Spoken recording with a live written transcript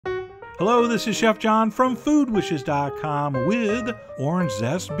Hello, this is Chef John from foodwishes.com with orange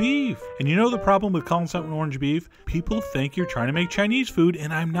zest beef. And you know the problem with calling something orange beef? People think you're trying to make Chinese food,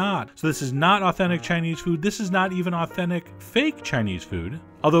 and I'm not. So this is not authentic Chinese food. This is not even authentic fake Chinese food.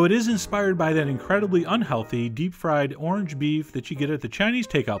 Although it is inspired by that incredibly unhealthy deep-fried orange beef that you get at the Chinese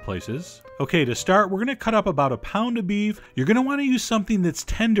takeout places. Okay, to start, we're going to cut up about a pound of beef. You're going to want to use something that's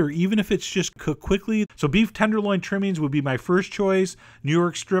tender, even if it's just cooked quickly. So beef tenderloin trimmings would be my first choice. New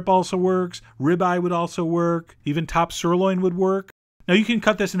York strip also works. Ribeye would also work. Even top sirloin would work. Now you can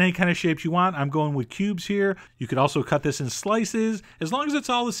cut this in any kind of shapes you want. I'm going with cubes here. You could also cut this in slices. As long as it's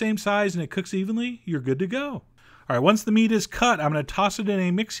all the same size and it cooks evenly, you're good to go. All right, once the meat is cut, I'm going to toss it in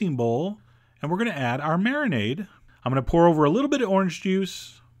a mixing bowl, and we're going to add our marinade. I'm going to pour over a little bit of orange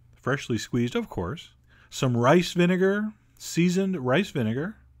juice, freshly squeezed, of course, some rice vinegar, seasoned rice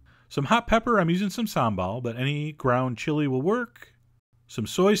vinegar, some hot pepper. I'm using some sambal, but any ground chili will work, some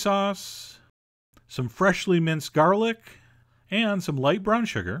soy sauce, some freshly minced garlic, and some light brown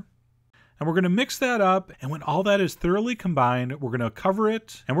sugar. And we're going to mix that up, and when all that is thoroughly combined, we're going to cover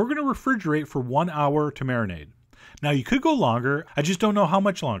it, and we're going to refrigerate for 1 hour to marinate. Now, you could go longer. I just don't know how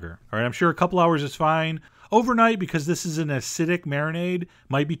much longer. All right, I'm sure a couple hours is fine. Overnight, because this is an acidic marinade,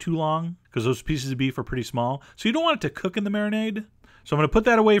 might be too long because those pieces of beef are pretty small. So you don't want it to cook in the marinade. So I'm going to put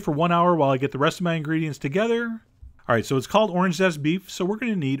that away for 1 hour while I get the rest of my ingredients together. All right, so it's called orange zest beef. So we're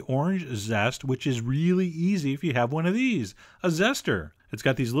going to need orange zest, which is really easy if you have one of these, a zester. It's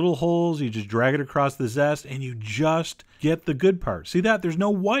got these little holes. You just drag it across the zest and you just get the good part. See that? There's no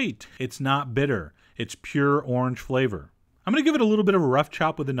white. It's not bitter. It's pure orange flavor. I'm going to give it a little bit of a rough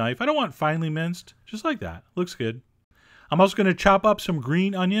chop with a knife. I don't want finely minced, just like that. Looks good. I'm also going to chop up some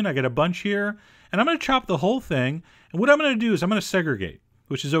green onion. I got a bunch here, and I'm going to chop the whole thing. And what I'm going to do is I'm going to segregate,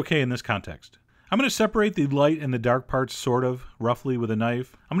 which is okay in this context. I'm going to separate the light and the dark parts sort of roughly with a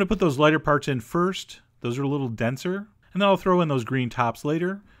knife. I'm going to put those lighter parts in first. Those are a little denser. And then I'll throw in those green tops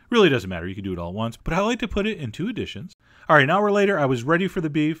later. Really doesn't matter. You can do it all at once, but I like to put it in 2 additions. All right, an hour later, I was ready for the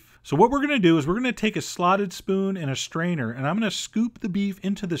beef. So what we're going to do is we're going to take a slotted spoon and a strainer, and I'm going to scoop the beef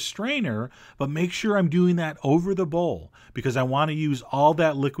into the strainer, but make sure I'm doing that over the bowl because I want to use all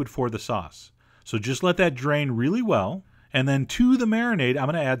that liquid for the sauce. So just let that drain really well. And then to the marinade, I'm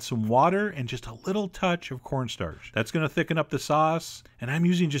going to add some water and just a little touch of cornstarch. That's going to thicken up the sauce, and I'm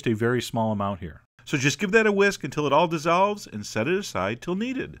using just a very small amount here. So just give that a whisk until it all dissolves and set it aside till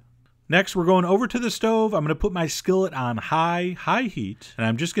needed. Next, we're going over to the stove. I'm going to put my skillet on high heat, and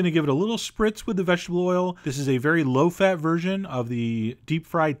I'm just going to give it a little spritz with the vegetable oil. This is a very low-fat version of the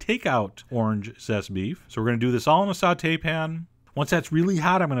deep-fried takeout orange zest beef. So we're going to do this all in a saute pan. Once that's really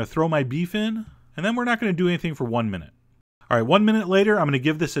hot, I'm going to throw my beef in, and then we're not going to do anything for 1 minute. All right, 1 minute later, I'm going to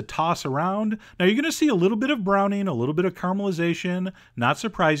give this a toss around. Now, you're going to see a little bit of browning, a little bit of caramelization. Not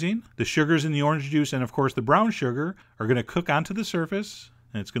surprising. The sugars in the orange juice and, of course, the brown sugar are going to cook onto the surface.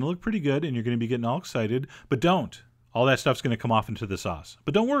 And it's going to look pretty good, and you're going to be getting all excited. But don't. All that stuff's going to come off into the sauce.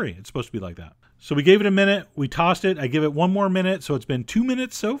 But don't worry. It's supposed to be like that. So we gave it a minute. We tossed it. I give it 1 more minute. So it's been 2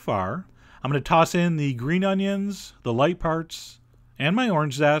 minutes so far. I'm going to toss in the green onions, the light parts, and my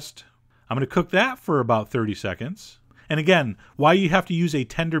orange zest. I'm going to cook that for about 30 seconds. And again, why you have to use a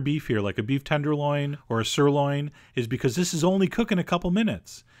tender beef here, like a beef tenderloin or a sirloin, is because this is only cooking a couple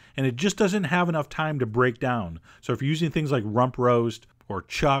minutes. And it just doesn't have enough time to break down. So if you're using things like rump roast or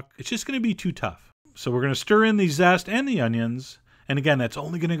chuck, it's just going to be too tough. So we're going to stir in the zest and the onions. And again, that's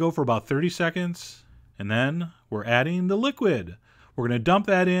only going to go for about 30 seconds. And then we're adding the liquid. We're going to dump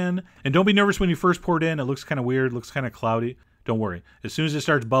that in. And don't be nervous when you first pour it in. It looks kind of weird, looks kind of cloudy. Don't worry. As soon as it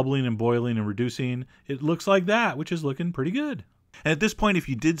starts bubbling and boiling and reducing, it looks like that, which is looking pretty good. And at this point, if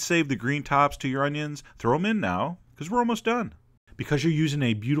you did save the green tops to your onions, throw them in now, because we're almost done. Because you're using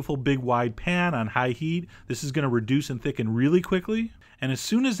a beautiful big wide pan on high heat, this is going to reduce and thicken really quickly. And as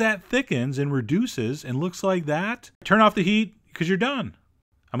soon as that thickens and reduces and looks like that, turn off the heat because you're done.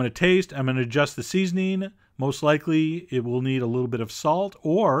 I'm going to taste. I'm going to adjust the seasoning. Most likely, it will need a little bit of salt,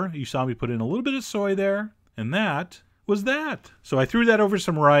 or you saw me put in a little bit of soy there, and that was that. So I threw that over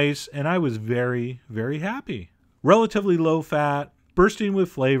some rice, and I was very, very happy. Relatively low fat, bursting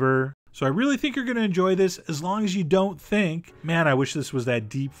with flavor. So I really think you're going to enjoy this as long as you don't think, man, I wish this was that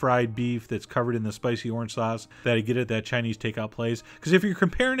deep fried beef that's covered in the spicy orange sauce that I get at that Chinese takeout place. Because if you're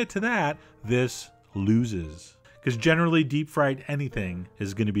comparing it to that, this loses. Because generally deep fried anything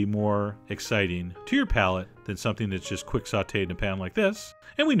is going to be more exciting to your palate than something that's just quick sauteed in a pan like this.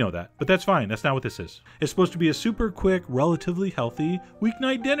 And we know that, but that's fine. That's not what this is. It's supposed to be a super quick, relatively healthy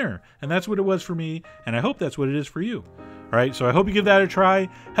weeknight dinner. And that's what it was for me. And I hope that's what it is for you. All right, so I hope you give that a try.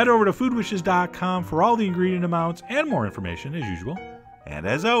 Head over to foodwishes.com for all the ingredient amounts and more information as usual. And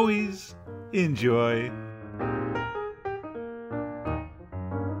as always, enjoy